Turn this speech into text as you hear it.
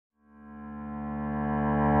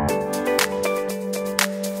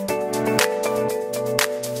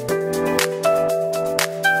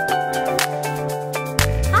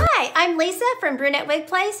from Brunette Wig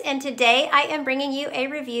Place, and today I am bringing you a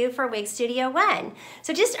review for Wig Studio One.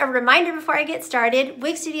 So just a reminder before I get started,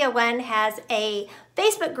 Wig Studio One has a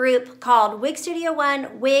Facebook group called Wig Studio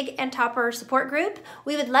One Wig and Topper Support Group.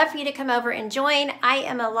 We would love for you to come over and join. I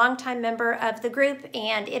am a longtime member of the group,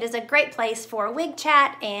 and it is a great place for wig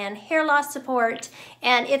chat and hair loss support,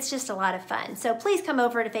 and it's just a lot of fun. So please come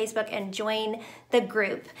over to Facebook and join the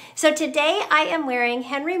group. So today I am wearing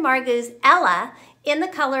Henry Margu Ella in the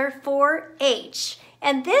color 4H,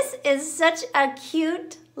 and this is such a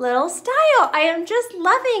cute little style. I am just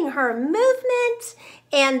loving her movement.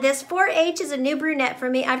 And this 4H is a new brunette for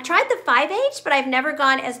me. I've tried the 5H, but I've never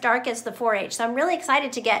gone as dark as the 4H. So I'm really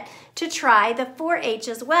excited to get to try the 4H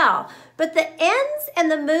as well. But the ends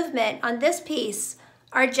and the movement on this piece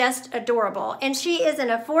are just adorable. And she is an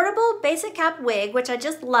affordable basic cap wig, which I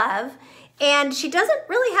just love. And she doesn't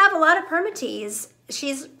really have a lot of permatease.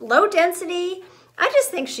 She's low density. I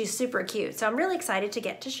just think she's super cute, so I'm really excited to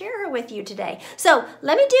get to share her with you today. So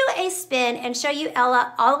let me do a spin and show you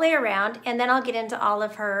Ella all the way around, and then I'll get into all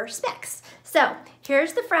of her specs. So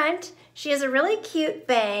here's the front. She has a really cute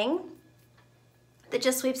bang that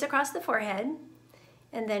just sweeps across the forehead,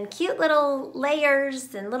 and then cute little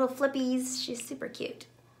layers and little flippies. She's super cute.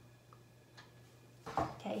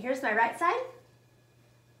 Okay, here's my right side.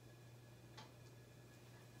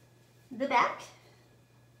 The back.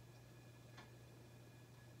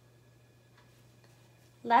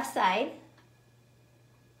 Left side,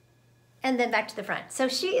 and then back to the front. So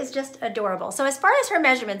she is just adorable. So as far as her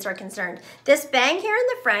measurements are concerned, this bang here in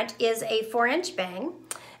the front is a 4-inch bang.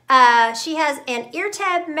 She has an ear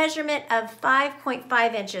tab measurement of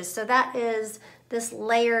 5.5 inches. So that is this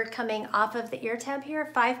layer coming off of the ear tab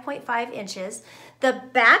here, 5.5 inches. The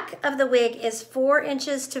back of the wig is 4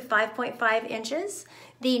 inches to 5.5 inches.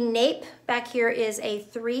 The nape back here is a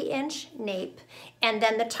 3-inch nape, and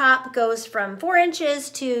then the top goes from 4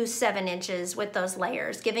 inches to 7 inches with those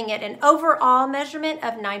layers, giving it an overall measurement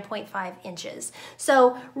of 9.5 inches.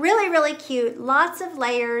 So really, really cute, lots of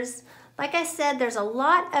layers. Like I said, there's a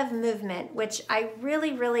lot of movement, which I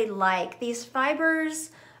really, really like. These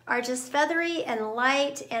fibers are just feathery and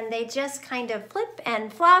light, and they just kind of flip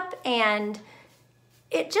and flop, and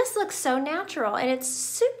it just looks so natural, and it's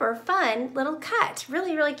super fun little cut.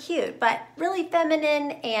 Really, really cute, but really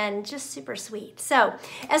feminine and just super sweet. So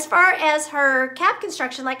as far as her cap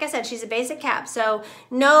construction, like I said, she's a basic cap. So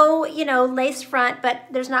no, lace front, but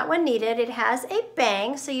there's not one needed. It has a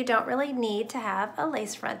bang, so you don't really need to have a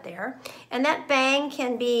lace front there. And that bang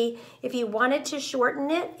can be, if you wanted to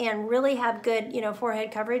shorten it and really have good,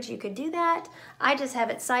 forehead coverage, you could do that. I just have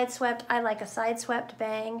it side swept. I like a side swept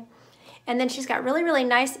bang. And then she's got really, really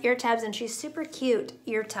nice ear tabs, and she's super cute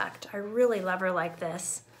ear tucked. I really love her like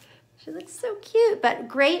this. She looks so cute, but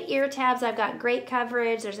great ear tabs. I've got great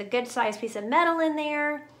coverage. There's a good sized piece of metal in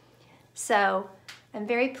there. So I'm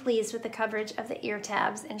very pleased with the coverage of the ear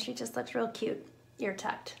tabs, and she just looks real cute, ear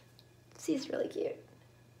tucked. She's really cute.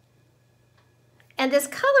 And this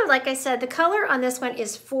color, like I said, the color on this one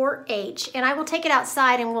is 4H, and I will take it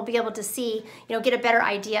outside and we'll be able to see, get a better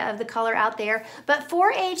idea of the color out there. But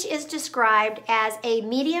 4H is described as a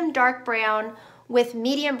medium dark brown with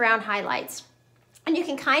medium brown highlights. And you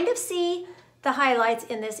can kind of see the highlights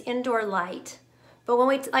in this indoor light. But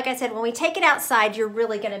like I said, when we take it outside, you're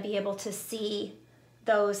really going to be able to see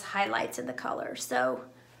those highlights in the color. So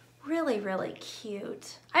really, really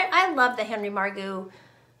cute. I love the Henry Margu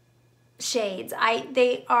shades.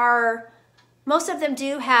 Most of them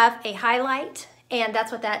do have a highlight, and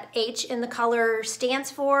that's what that H in the color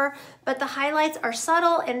stands for, but the highlights are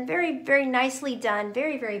subtle and very, very nicely done.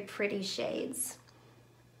 Very, very pretty shades.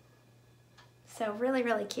 So really,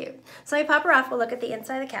 really cute. So let me pop her off. We'll look at the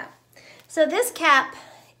inside of the cap. So this cap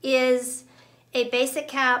is a basic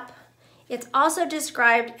cap. It's also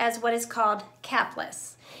described as what is called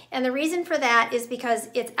capless. And the reason for that is because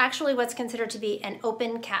it's actually what's considered to be an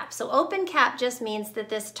open cap. So open cap just means that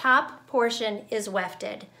this top portion is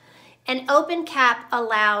wefted. An open cap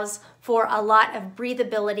allows for a lot of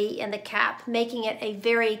breathability in the cap, making it a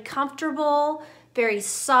very comfortable, very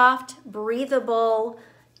soft, breathable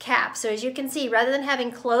cap. So as you can see, rather than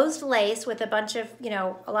having closed lace with a bunch of,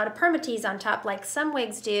 a lot of permatease on top like some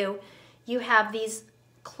wigs do, you have these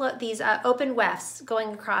open wefts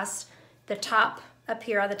going across the top up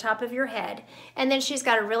here on the top of your head. And then she's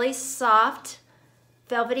got a really soft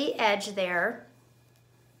velvety edge there.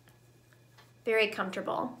 Very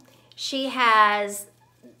comfortable. She has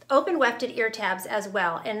open wefted ear tabs as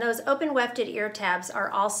well. And those open wefted ear tabs are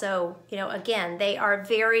also, again, they are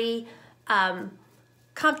very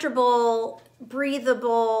comfortable,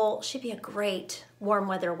 breathable. Should be a great warm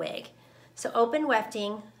weather wig. So open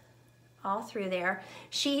wefting all through there.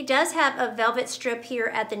 She does have a velvet strip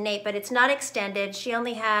here at the nape, but it's not extended. She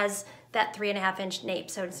only has that 3.5-inch nape,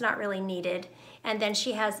 so it's not really needed. And then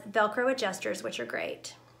she has Velcro adjusters, which are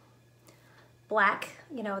great. Black,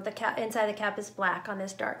 you know, the cap, inside the cap is black on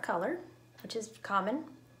this dark color, which is common.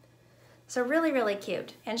 So really, really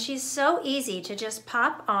cute. And she's so easy to just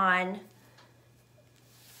pop on.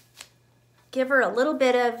 Give her a little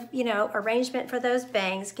bit of, you know, arrangement for those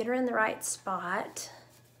bangs. Get her in the right spot.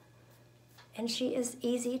 And she is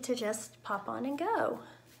easy to just pop on and go.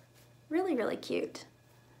 Really, really cute.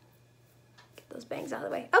 Get those bangs out of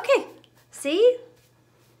the way. Okay, see?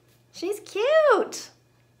 She's cute.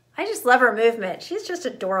 I just love her movement. She's just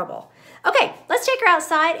adorable. Okay, let's take her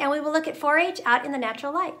outside and we will look at 4-H out in the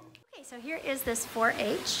natural light. Okay, so here is this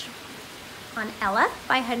 4-H on Ella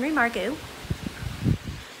by Henry Margu.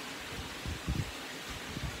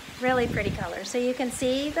 Really pretty color. So you can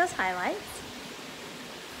see those highlights.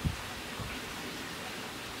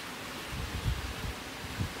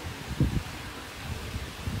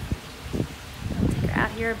 I'll take her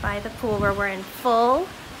out here by the pool where we're in full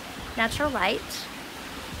natural light.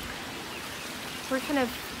 We're kind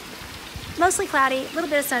of mostly cloudy, a little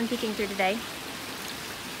bit of sun peeking through today.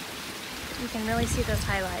 You can really see those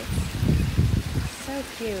highlights. So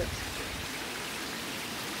cute.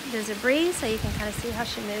 There's a breeze, so you can kind of see how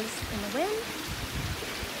she moves in the wind.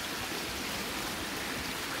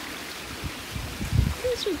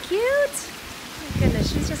 Isn't she cute? Oh my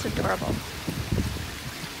goodness, she's just adorable.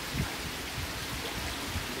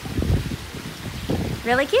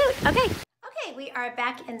 Really cute. Okay. Okay, we are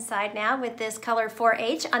back inside now with this color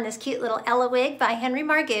 4-H on this cute little Ella wig by Henry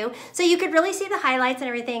Margu. So you could really see the highlights and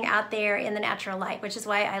everything out there in the natural light, which is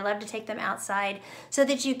why I love to take them outside so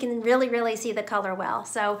that you can really, really see the color well.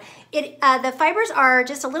 So the fibers are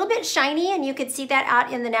just a little bit shiny and you could see that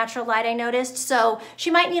out in the natural light, I noticed. So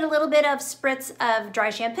she might need a little bit of spritz of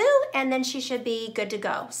dry shampoo and then she should be good to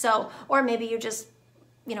go. So, or maybe you just,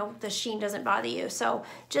 you know, the sheen doesn't bother you. So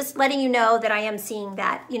just letting you know that I am seeing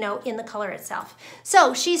that, you know, in the color itself.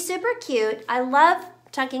 So she's super cute. I love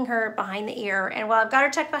tucking her behind the ear. And while I've got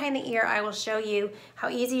her tucked behind the ear, I will show you how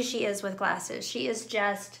easy she is with glasses. She is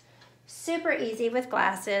just super easy with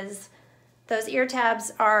glasses. Those ear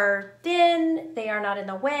tabs are thin. They are not in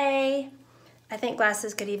the way. I think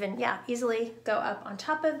glasses could even, yeah, easily go up on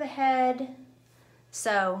top of the head.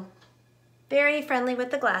 So very friendly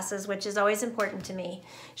with the glasses, which is always important to me.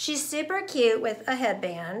 She's super cute with a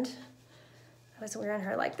headband. I was wearing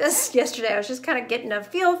her like this yesterday. I was just kind of getting a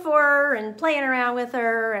feel for her and playing around with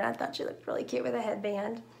her, and I thought she looked really cute with a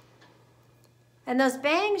headband. And those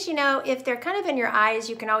bangs, you know, if they're kind of in your eyes,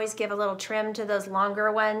 you can always give a little trim to those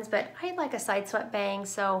longer ones, but I like a side swept bang,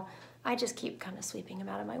 so I just keep kind of sweeping them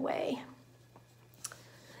out of my way.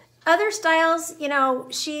 Other styles, you know,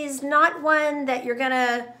 she's not one that you're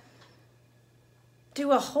gonna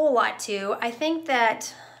do a whole lot to. I think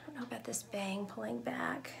that, I don't know about this bang pulling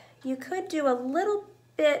back. You could do a little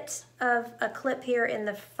bit of a clip here in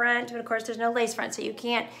the front, but of course there's no lace front, so you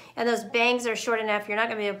can't, and those bangs are short enough, you're not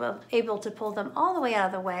gonna be able to pull them all the way out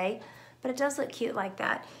of the way, but it does look cute like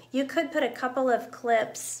that. You could put a couple of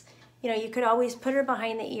clips, you know, you could always put her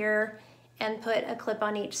behind the ear and put a clip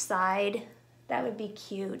on each side. That would be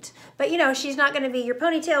cute. But you know, she's not gonna be your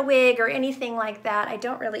ponytail wig or anything like that. I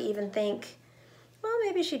don't really even think, well,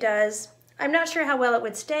 maybe she does. I'm not sure how well it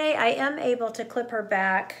would stay. I am able to clip her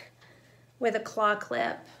back with a claw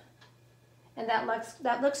clip. And that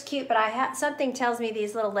looks cute, but something tells me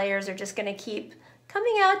these little layers are just gonna keep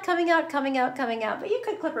coming out, coming out, coming out, coming out. But you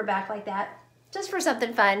could clip her back like that, just for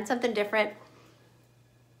something fun, something different.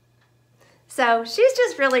 So she's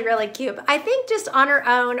just really, really cute. I think just on her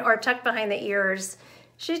own or tucked behind the ears,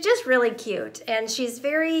 she's just really cute, and she's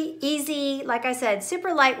very easy, like I said,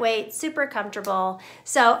 super lightweight, super comfortable.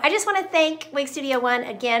 So I just want to thank Wig Studio One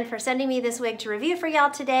again for sending me this wig to review for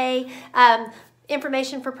y'all today.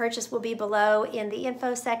 Information for purchase will be below in the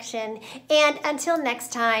info section. And until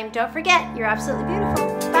next time, don't forget, you're absolutely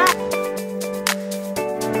beautiful. Bye.